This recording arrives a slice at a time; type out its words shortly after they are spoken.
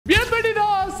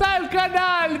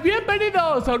canal,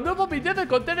 bienvenidos a un nuevo vídeo de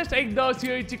Inteligentes. Y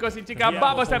hoy, chicos y chicas,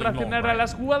 vamos a reaccionar a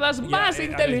las jugadas más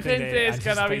inteligentes que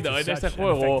han habido en este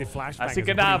juego. Así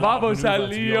que nada, vamos al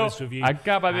lío.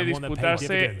 Acaba de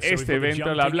disputarse este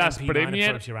evento, la Blast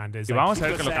Premier, y vamos a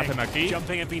ver qué es lo que hacen aquí.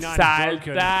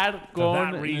 Saltar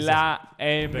con la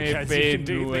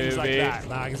MP9.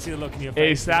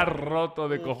 Está roto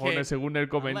de cojones según el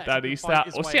comentarista.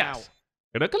 O sea,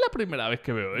 creo que es la primera vez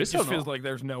que veo eso, ¿no?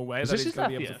 No sé si está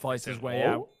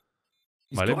haciendo.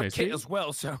 Vale, Messi.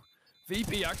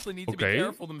 Ok.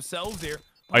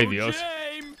 Ay, Dios.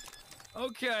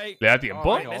 ¿Le da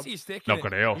tiempo? No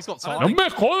creo. ¡No me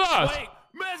jodas!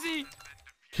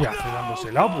 ¿Qué hace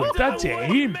dándose la vuelta,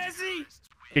 James?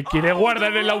 ¿Que quiere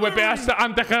guardar el AWP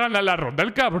antes que ganar la ronda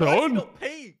el cabrón?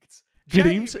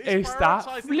 James está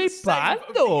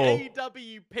flipando.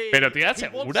 Pero tía,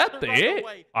 asegúrate.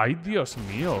 Ay, Dios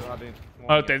mío.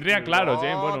 Lo tendría claro,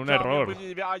 James. Bueno, un error.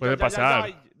 Puede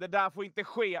pasar.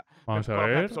 Vamos a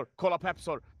ver.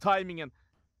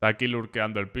 Está aquí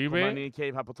lurkeando el pibe.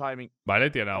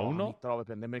 Vale, tiene a uno.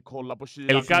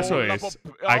 El caso es,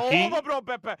 aquí.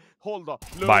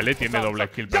 Vale, tiene doble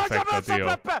kill. Perfecto, tío.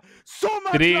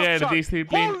 Trigger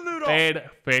Discipline.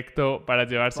 Perfecto para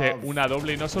llevarse una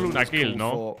doble y no solo una kill,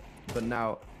 ¿no?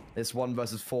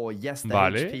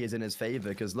 Vale.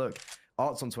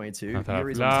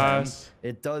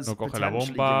 No coge la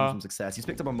bomba.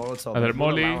 A ver,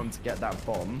 Molly.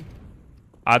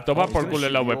 A tomar por culo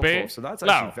el AWP.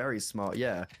 Claro.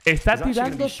 Está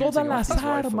tirando todas las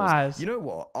armas.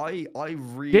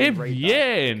 ¡Qué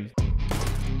bien!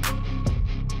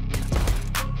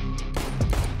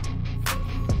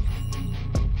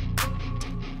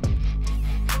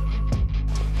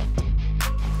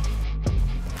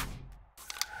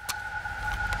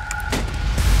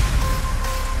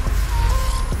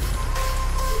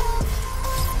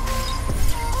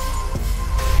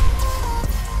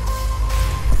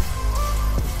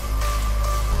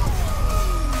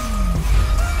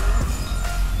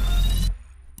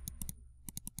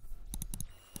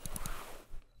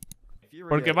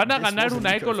 Porque van a ganar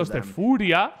una E con los de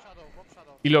Furia.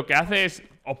 Y lo que hace es,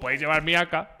 os podéis llevar mi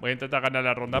AK. Voy a intentar ganar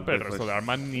la ronda, pero el resto de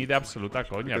armas ni de absoluta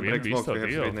coña. Bien visto,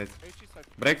 tío.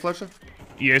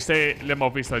 Y este le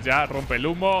hemos visto ya. Rompe el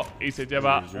humo y se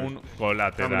lleva un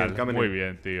colateral. Muy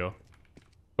bien, tío.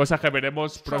 Cosas que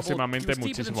veremos próximamente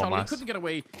muchísimo más.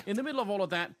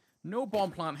 No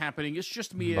bomb plant happening. It's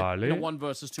just me in a 1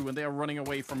 versus 2, and they are running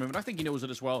away from him. And I think he knows it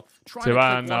as well. Se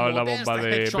van a la bomba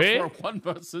de B. 1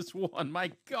 versus 1.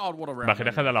 My God, what a round!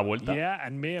 Imagina que da la vuelta.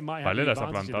 Vale, la está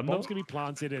plantando.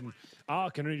 A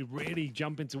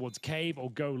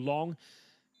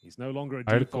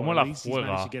ver cómo la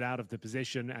juega.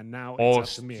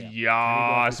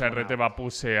 Hostia, ese RT va a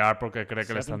pusear porque cree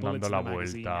que le están dando la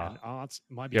vuelta.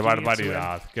 Qué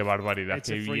barbaridad, qué barbaridad.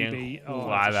 Qué bien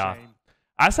jugada.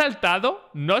 Ha saltado,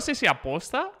 no sé si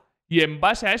aposta, y en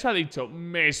base a eso ha dicho,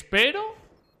 me espero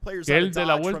que él dé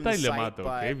la vuelta y le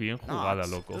mato. Qué bien jugada,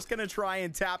 loco.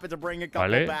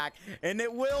 Vale.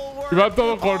 Y va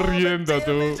todo corriendo,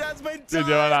 tú. Se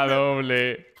lleva la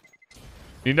doble.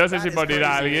 Y no sé si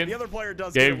morirá alguien.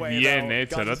 Qué bien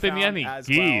hecho. No tenía ni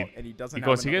kit. Y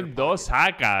consiguen 2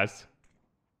 sacas.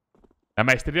 La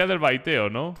maestría del baiteo,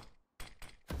 ¿no?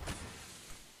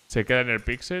 Se queda en el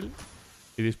pixel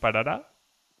y disparará.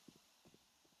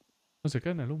 No, se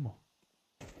queda en el humo.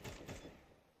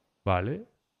 Vale.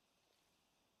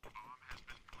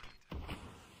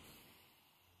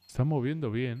 Está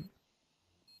moviendo bien.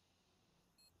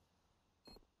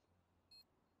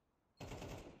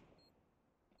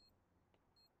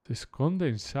 Se esconde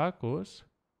en sacos.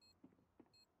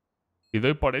 Y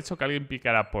doy por hecho que alguien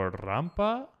picará por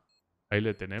rampa. Ahí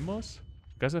le tenemos.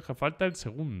 En caso de que falta el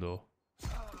segundo.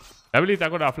 La habilita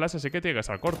con la flash, así que tiene que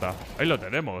estar corta. Ahí lo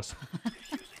tenemos.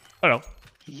 Bueno,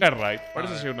 es right. Por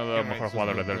eso soy uno de los mejores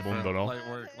jugadores del mundo, ¿no?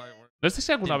 No sé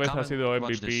si alguna vez ha sido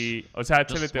MVP, o sea,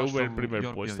 HLTV el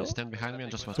primer puesto.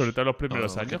 Sobre todo en los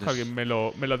primeros años, que alguien me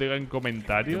lo diga en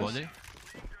comentarios.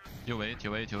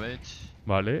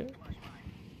 Vale.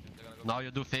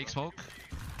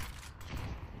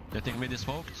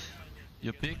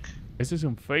 Ese es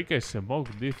un fake smoke,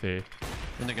 dice.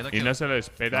 Y no se lo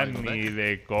esperan ni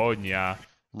de coña.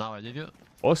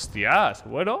 Hostias,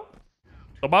 bueno.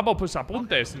 Tomamos pues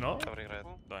apuntes, ¿no?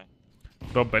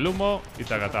 Rompe el humo y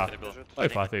tacatá. Muy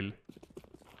fácil.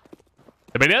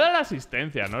 Debería dar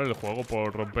asistencia, ¿no? El juego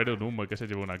por romper un humo y que se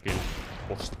lleve una kill.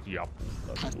 Hostia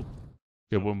puta, tú.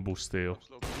 Qué buen busteo.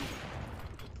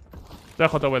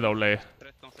 TJW.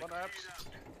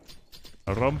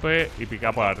 Lo rompe y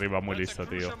pica por arriba. Muy listo,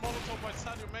 tío.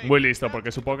 Muy listo,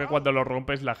 porque supongo que cuando lo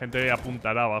rompes la gente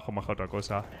apuntará abajo más que otra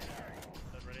cosa.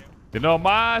 Y no,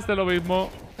 más de lo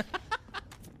mismo.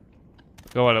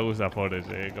 Cómo le gusta a Forrest,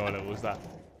 cómo le gusta.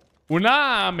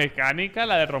 Una mecánica,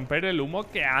 la de romper el humo,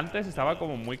 que antes estaba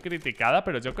como muy criticada,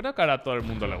 pero yo creo que ahora a todo el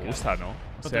mundo le gusta, ¿no?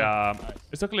 O sea,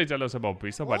 estos clips ya los hemos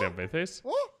visto varias veces.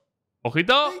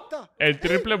 ¡Ojito! El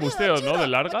triple busteo, ¿no? De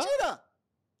larga.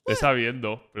 Se está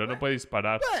viendo, pero no puede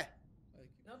disparar.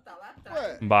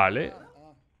 Vale.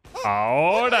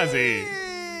 Ahora sí.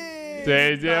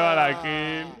 Se lleva la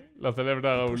kill. Lo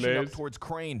celebra Gaules.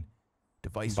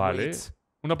 Vale.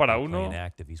 1 para 1.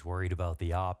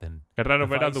 Qué raro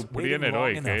ver a Dupree en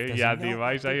Heroic, y a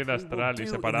Device ahí en Astral y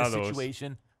separados.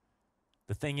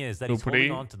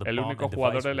 Dupree, el único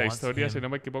jugador de la historia, si no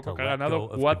me equivoco, que ha ganado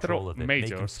 4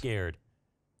 Majors.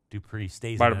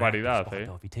 Barbaridad,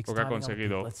 lo que ha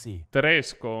conseguido.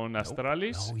 3 con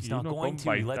Astralis y 1 con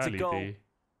Vitality.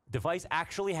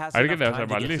 Alguien debe ser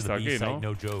más listo aquí, ¿no?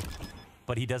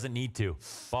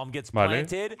 Vale.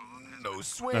 No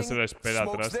se lo espera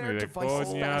atrás ni de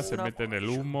coña. Se mete en el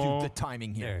humo.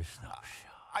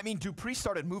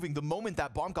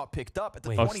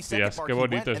 Hostias, qué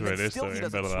bonito es ver esto,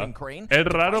 en verdad. Es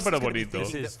raro, pero bonito.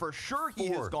 Y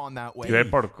ve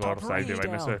por Corsa y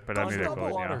no se espera ni de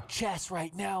coña. Qué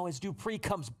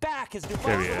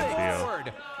bien, tío.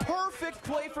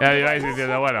 Ya ibais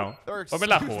diciendo, bueno, pues me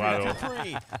la ha jugado.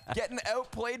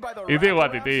 Y digo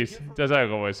a Titis, ya sabe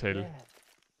cómo es él.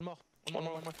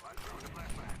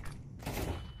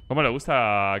 Cómo le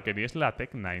gusta que ni es la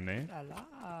Tech 9,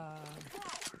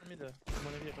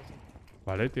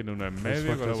 Vale, tiene uno en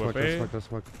medio con la VP.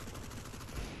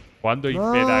 Cuando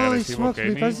hiper agresivo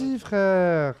Kenny. Vas-y,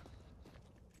 frère.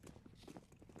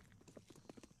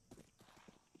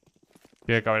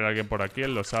 Tiene que haber alguien por aquí,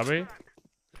 él lo sabe.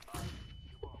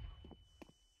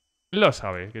 Él lo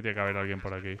sabe que tiene que haber alguien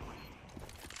por aquí.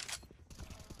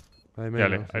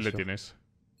 Dale, ahí le tienes.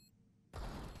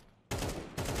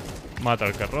 Mata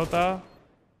al que rota.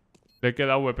 Le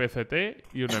queda VPCT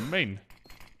y uno en main.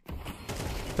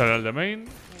 Sale el de main.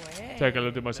 Sabe que el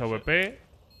último es AWP.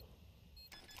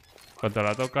 Cuando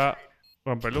la toca,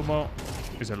 rompe el humo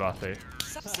y se lo hace.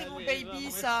 Qué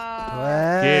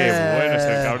bueno es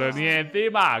el cabrón. Y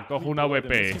encima coge una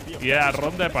AWP y era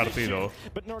ronda de partido.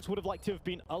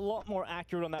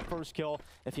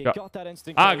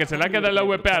 Ah, que se le ha quedado la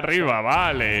AWP arriba,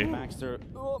 vale.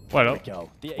 Bueno,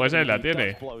 pues ahí la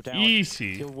tiene.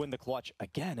 Easy. Tío,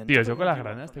 yo con las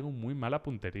granadas tengo muy mala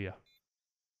puntería.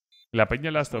 La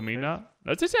peña las domina.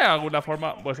 No sé si hay alguna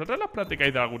forma. ¿Vosotros las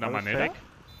practicáis de alguna manera?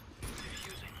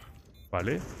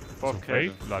 Vale. Ok,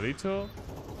 lo ha dicho.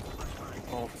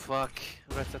 Oh, fuck.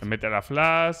 Se mete a la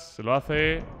flash, se lo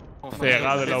hace.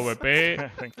 Cegado el AWP.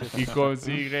 Y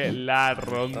consigue la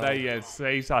ronda y el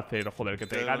 6-0. Joder, que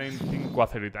te ganen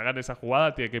 5-0 y te hagan esa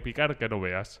jugada, tiene que picar que no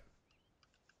veas.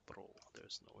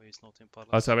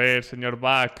 Vamos a ver, señor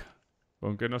Back.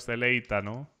 ¿Con qué nos deleita,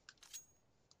 no?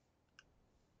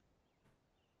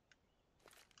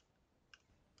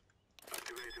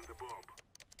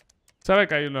 ¿Sabe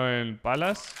que hay uno en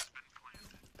Palace?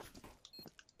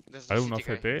 Vale, uno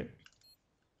CT.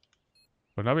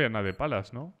 Pues no había nada de Palace,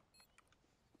 ¿no?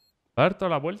 ¿Va a dar toda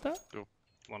la vuelta?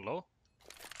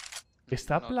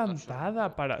 Está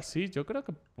plantada para... Sí, yo creo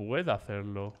que puede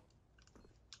hacerlo.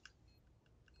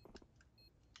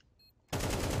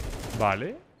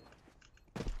 Vale.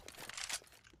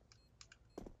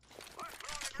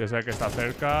 Ya sabe que está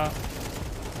cerca.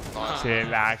 Se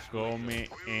la come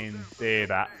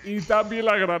entera. Y también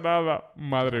la granada.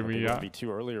 Madre mía.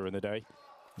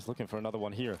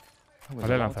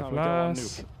 Vale, lanza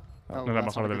flash. No es la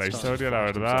mejor de la historia, la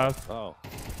verdad.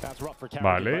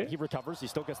 Vale.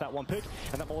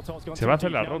 Se va a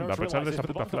hacer la ronda a pesar de esa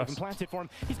puta flash.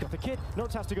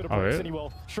 A ver.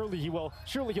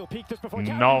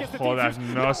 No jodas,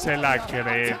 no se la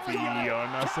cree, tío.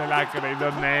 No se la ha creído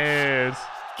Ness.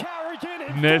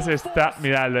 Ness está...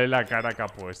 Míralo en la cara que ha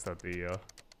puesto, tío.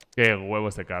 Qué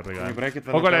huevos de carga.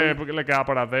 Poco le queda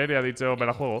por hacer y ha dicho, me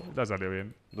la juego. Ya salió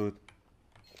bien.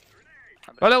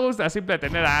 No le gusta siempre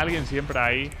tener a alguien siempre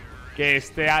ahí que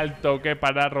esté al toque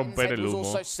para romper el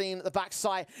humo. Qué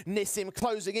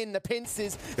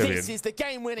bien.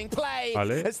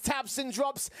 Vale.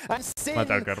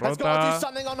 Mata al que rota.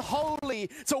 Le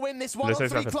se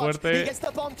hace fuerte.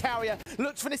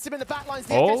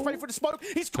 Oh.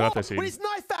 Espérate, sí.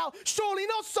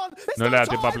 No le da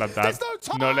tiempo a plantar.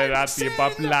 No le da tiempo a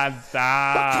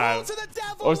plantar.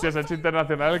 Hostia, se ha hecho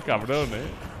internacional el cabrón,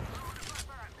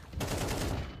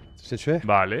 Se tué.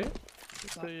 Vale.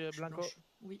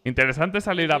 Interesante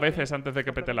salir a veces antes de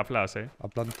que pete la flash, ¿eh?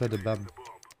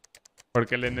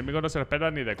 Porque el enemigo no se lo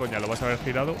espera ni de coña. Lo vas a ver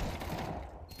girado.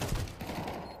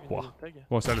 Buah.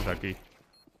 ¿Cómo sales de aquí?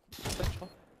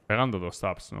 Pegando 2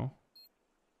 taps, ¿no?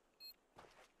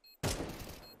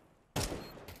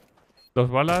 2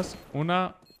 balas.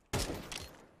 Una.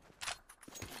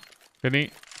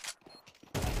 Kenny.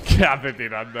 ¿Qué hace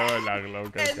tirando la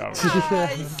Glock, cabrón?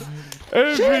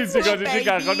 En fin, chicos y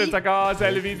chicas, con esto acabamos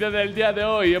el vídeo del día de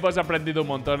hoy. Hemos aprendido un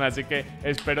montón, así que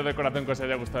espero de corazón que os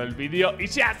haya gustado el vídeo. Y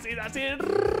si ha sido así,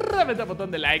 reventad el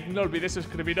botón de like, no olvidéis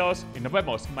suscribiros. Y nos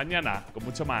vemos mañana con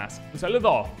mucho más. Un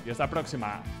saludo y hasta la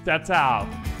próxima. Chao, chao.